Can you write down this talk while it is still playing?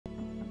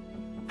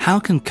How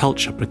can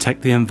culture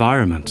protect the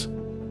environment,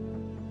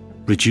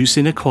 reduce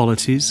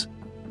inequalities,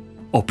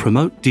 or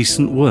promote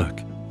decent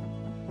work?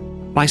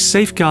 By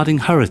safeguarding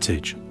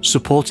heritage,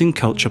 supporting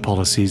culture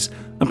policies,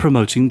 and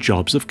promoting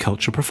jobs of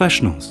culture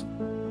professionals.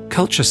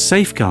 Culture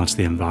safeguards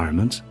the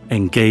environment,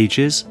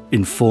 engages,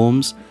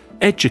 informs,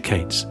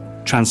 educates,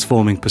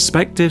 transforming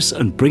perspectives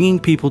and bringing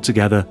people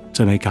together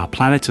to make our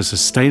planet a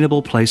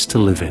sustainable place to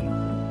live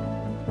in.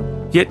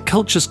 Yet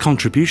culture's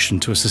contribution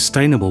to a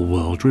sustainable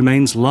world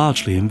remains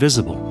largely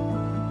invisible.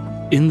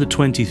 In the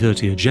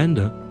 2030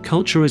 Agenda,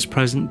 culture is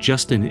present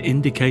just in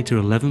Indicator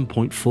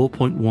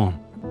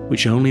 11.4.1,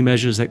 which only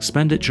measures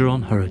expenditure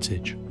on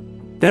heritage.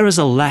 There is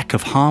a lack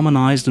of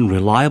harmonized and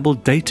reliable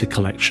data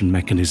collection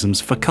mechanisms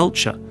for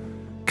culture.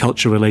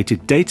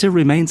 Culture-related data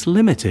remains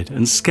limited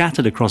and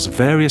scattered across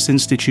various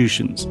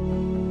institutions.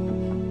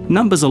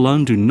 Numbers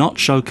alone do not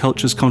show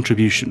culture's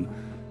contribution.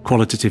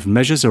 Qualitative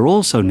measures are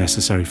also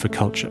necessary for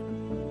culture.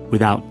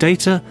 Without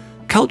data,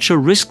 culture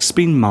risks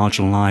being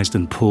marginalized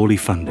and poorly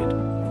funded.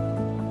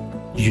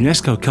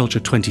 UNESCO Culture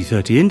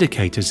 2030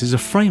 Indicators is a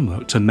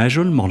framework to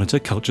measure and monitor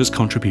culture's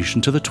contribution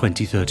to the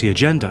 2030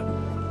 Agenda.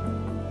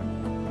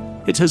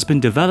 It has been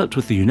developed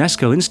with the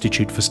UNESCO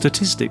Institute for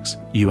Statistics,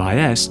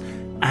 UIS,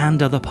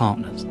 and other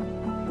partners.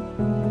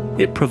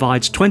 It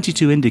provides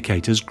 22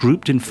 indicators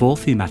grouped in 4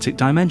 thematic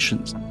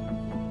dimensions: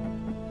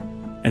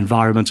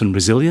 environment and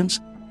resilience,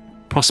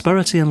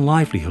 prosperity and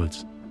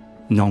livelihoods,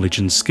 knowledge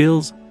and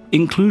skills,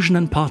 inclusion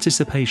and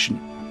participation.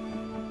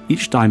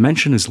 Each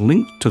dimension is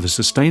linked to the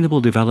Sustainable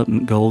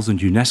Development Goals and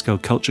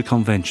UNESCO Culture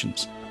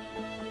Conventions.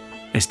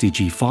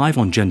 SDG 5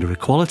 on gender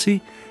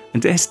equality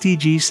and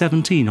SDG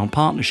 17 on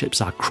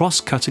partnerships are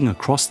cross-cutting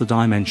across the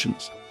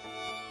dimensions.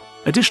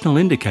 Additional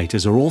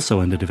indicators are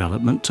also under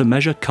development to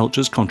measure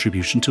culture's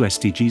contribution to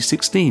SDG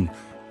 16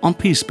 on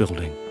peace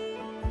building.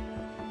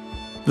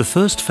 The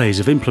first phase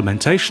of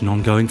implementation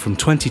ongoing from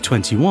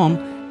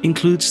 2021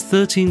 includes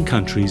 13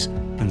 countries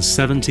and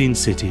 17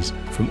 cities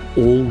from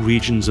all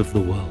regions of the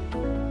world.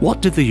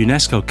 What did the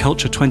UNESCO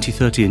Culture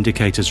 2030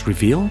 indicators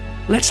reveal?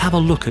 Let's have a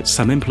look at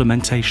some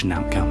implementation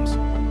outcomes.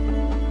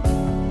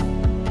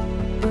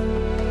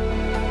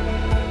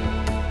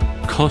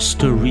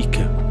 Costa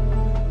Rica.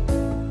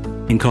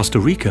 In Costa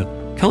Rica,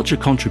 culture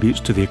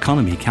contributes to the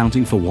economy,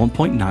 accounting for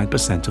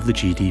 1.9% of the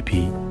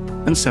GDP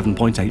and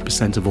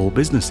 7.8% of all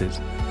businesses.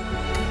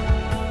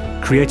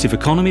 Creative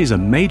economy is a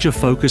major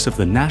focus of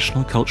the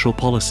national cultural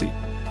policy.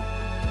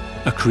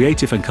 A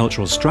creative and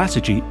cultural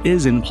strategy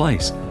is in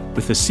place,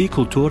 with the C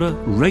Cultura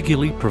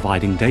regularly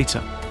providing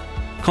data.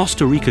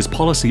 Costa Rica's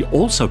policy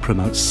also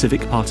promotes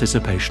civic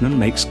participation and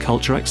makes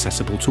culture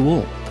accessible to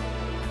all.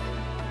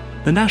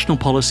 The National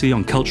Policy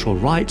on Cultural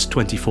Rights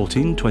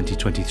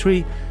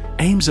 2014-2023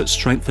 aims at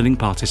strengthening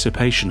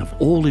participation of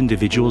all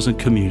individuals and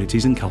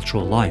communities in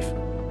cultural life.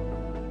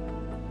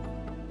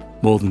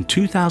 More than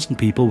 2,000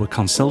 people were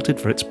consulted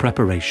for its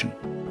preparation.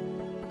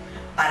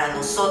 Para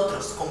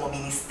nosotros, como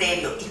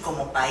ministerio y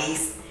como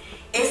país,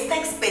 esta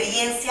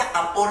experiencia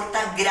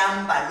aporta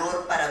gran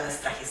valor para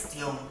nuestra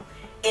gestión,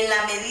 en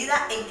la medida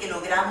en que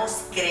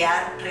logramos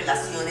crear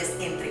relaciones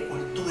entre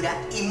cultura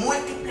y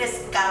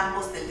múltiples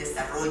campos del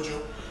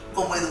desarrollo,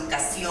 como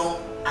educación,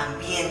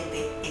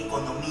 ambiente,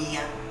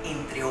 economía,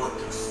 entre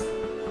otros.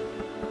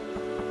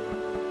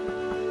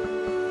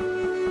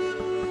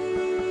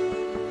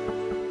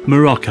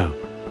 Morocco.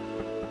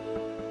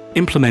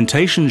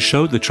 Implementation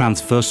showed the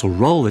transversal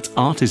role that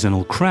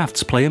artisanal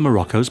crafts play in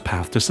Morocco's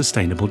path to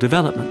sustainable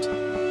development.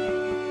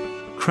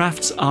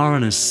 Crafts are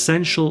an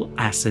essential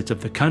asset of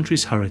the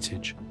country's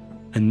heritage.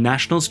 A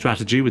national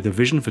strategy with a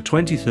vision for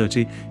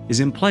 2030 is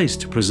in place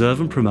to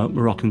preserve and promote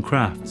Moroccan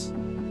crafts.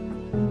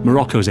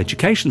 Morocco's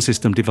education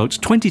system devotes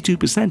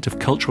 22% of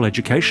cultural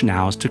education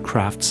hours to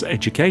crafts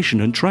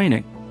education and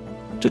training,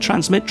 to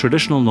transmit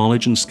traditional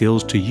knowledge and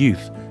skills to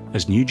youth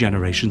as new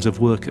generations of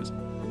workers.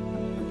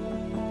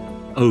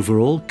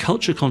 Overall,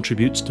 culture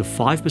contributes to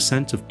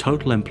 5% of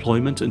total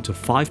employment and to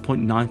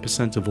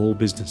 5.9% of all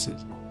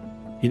businesses.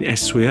 In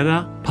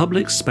Essaouira,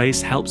 public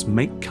space helps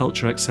make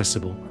culture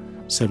accessible.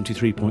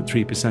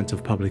 73.3%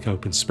 of public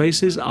open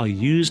spaces are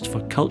used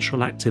for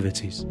cultural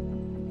activities.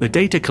 The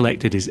data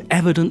collected is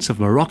evidence of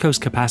Morocco's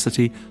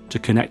capacity to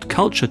connect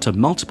culture to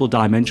multiple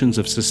dimensions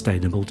of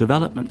sustainable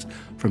development,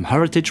 from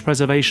heritage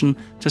preservation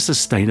to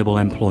sustainable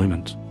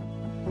employment.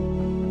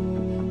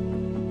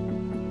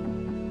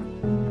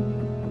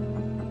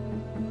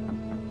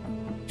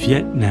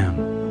 Vietnam.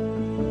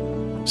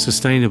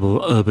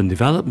 Sustainable urban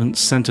development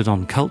centered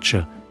on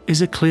culture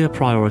is a clear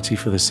priority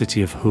for the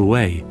city of Hue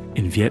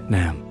in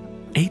Vietnam.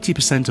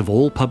 80% of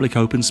all public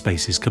open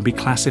spaces can be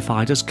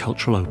classified as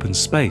cultural open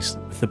space,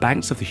 with the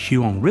banks of the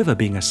Huong River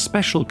being a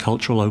special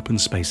cultural open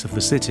space of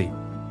the city.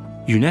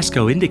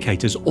 UNESCO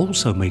indicators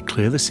also made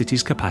clear the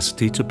city's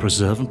capacity to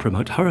preserve and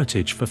promote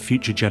heritage for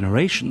future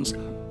generations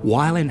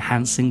while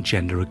enhancing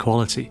gender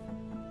equality.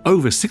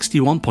 Over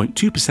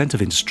 61.2%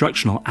 of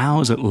instructional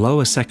hours at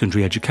lower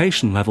secondary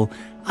education level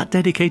are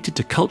dedicated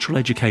to cultural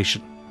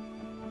education.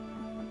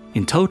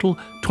 In total,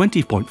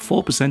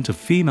 20.4% of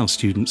female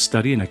students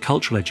study in a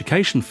cultural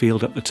education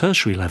field at the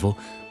tertiary level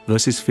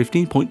versus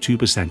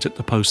 15.2% at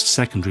the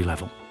post-secondary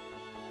level.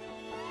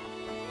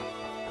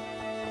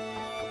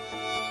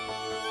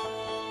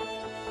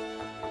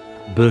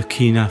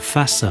 Burkina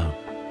Faso.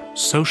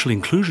 Social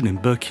inclusion in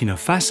Burkina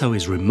Faso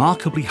is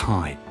remarkably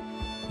high.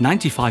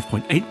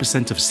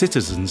 95.8% of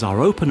citizens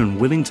are open and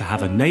willing to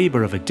have a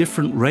neighbour of a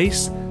different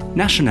race,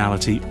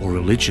 nationality or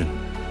religion.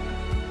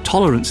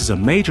 Tolerance is a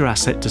major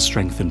asset to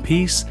strengthen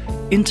peace,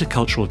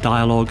 intercultural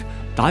dialogue,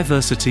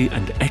 diversity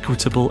and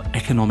equitable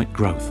economic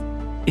growth.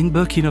 In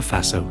Burkina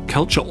Faso,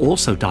 culture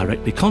also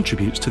directly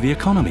contributes to the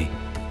economy,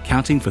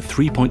 accounting for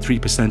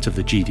 3.3% of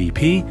the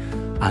GDP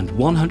and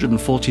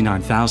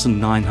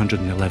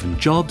 149,911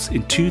 jobs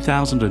in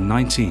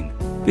 2019.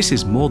 This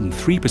is more than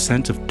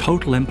 3% of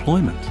total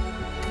employment.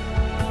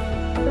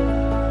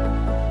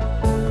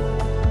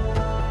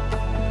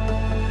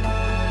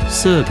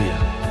 Serbia.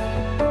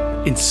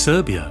 In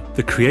Serbia,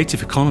 the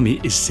creative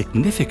economy is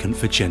significant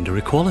for gender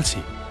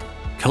equality.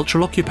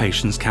 Cultural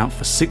occupations count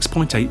for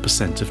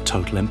 6.8% of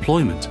total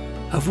employment,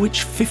 of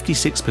which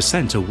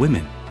 56% are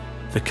women.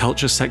 The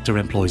culture sector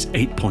employs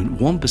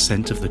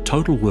 8.1% of the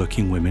total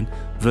working women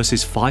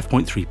versus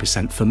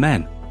 5.3% for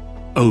men.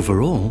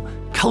 Overall,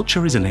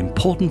 culture is an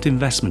important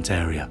investment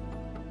area.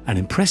 An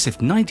impressive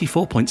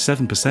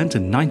 94.7%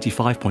 and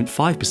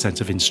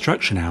 95.5% of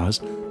instruction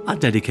hours are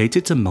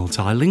dedicated to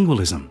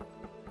multilingualism.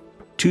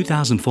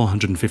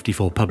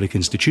 2,454 public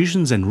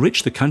institutions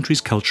enrich the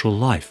country's cultural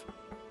life.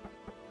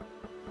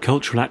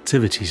 Cultural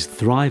activities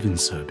thrive in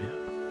Serbia.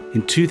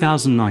 In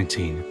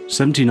 2019,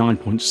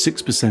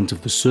 79.6%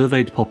 of the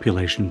surveyed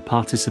population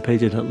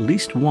participated at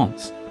least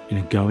once in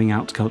a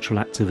going-out cultural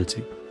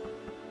activity.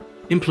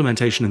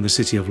 Implementation in the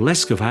city of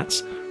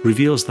Leskovac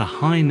reveals the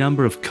high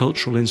number of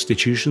cultural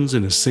institutions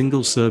in a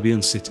single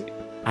Serbian city,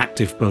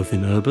 active both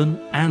in urban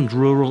and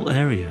rural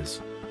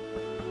areas.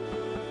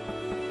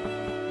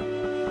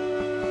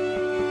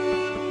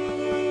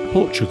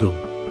 Portugal.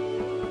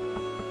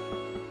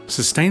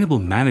 Sustainable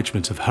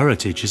management of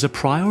heritage is a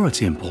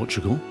priority in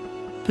Portugal,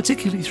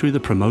 particularly through the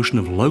promotion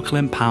of local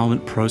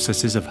empowerment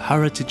processes of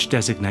heritage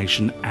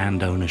designation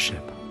and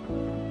ownership.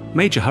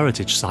 Major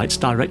heritage sites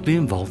directly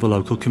involve the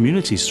local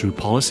communities through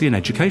policy and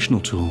educational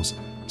tools,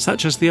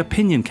 such as the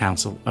Opinion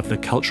Council of the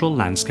Cultural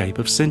Landscape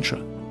of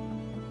Sintra.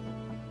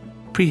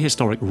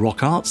 Prehistoric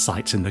rock art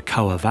sites in the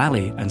Coa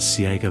Valley and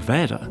Ciega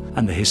Verde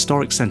and the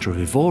Historic Centre of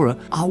Evora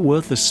are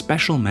worth a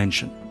special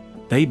mention.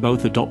 They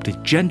both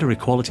adopted gender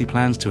equality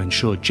plans to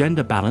ensure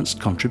gender-balanced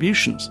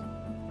contributions.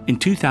 In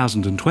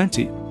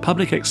 2020,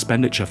 public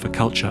expenditure for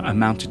culture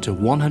amounted to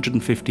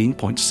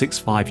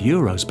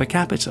 €115.65 per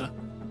capita,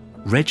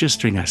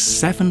 registering a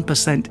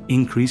 7%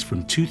 increase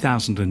from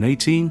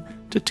 2018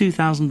 to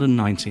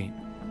 2019.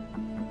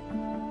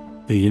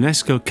 The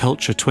UNESCO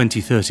Culture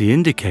 2030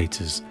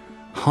 indicators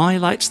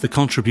highlights the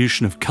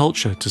contribution of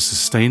culture to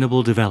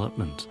sustainable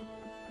development.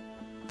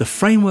 The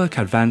framework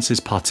advances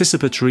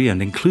participatory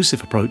and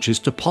inclusive approaches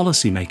to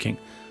policy making,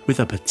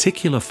 with a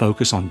particular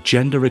focus on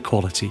gender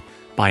equality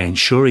by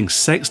ensuring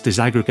sex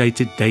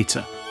disaggregated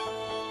data.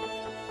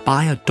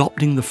 By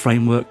adopting the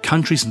framework,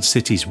 countries and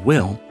cities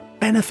will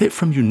benefit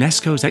from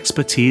UNESCO's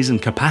expertise and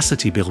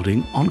capacity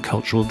building on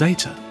cultural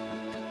data,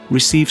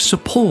 receive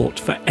support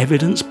for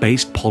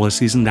evidence-based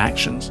policies and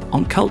actions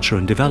on culture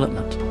and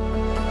development,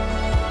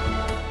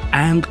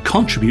 and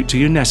contribute to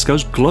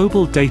UNESCO's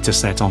global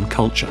dataset on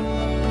culture.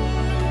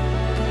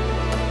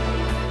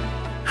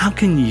 How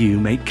can you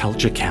make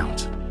culture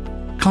count?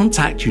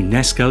 Contact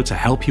UNESCO to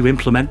help you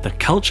implement the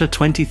Culture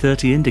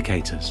 2030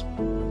 indicators.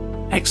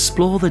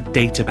 Explore the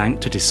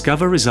databank to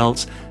discover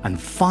results and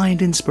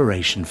find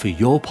inspiration for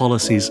your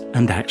policies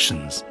and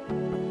actions.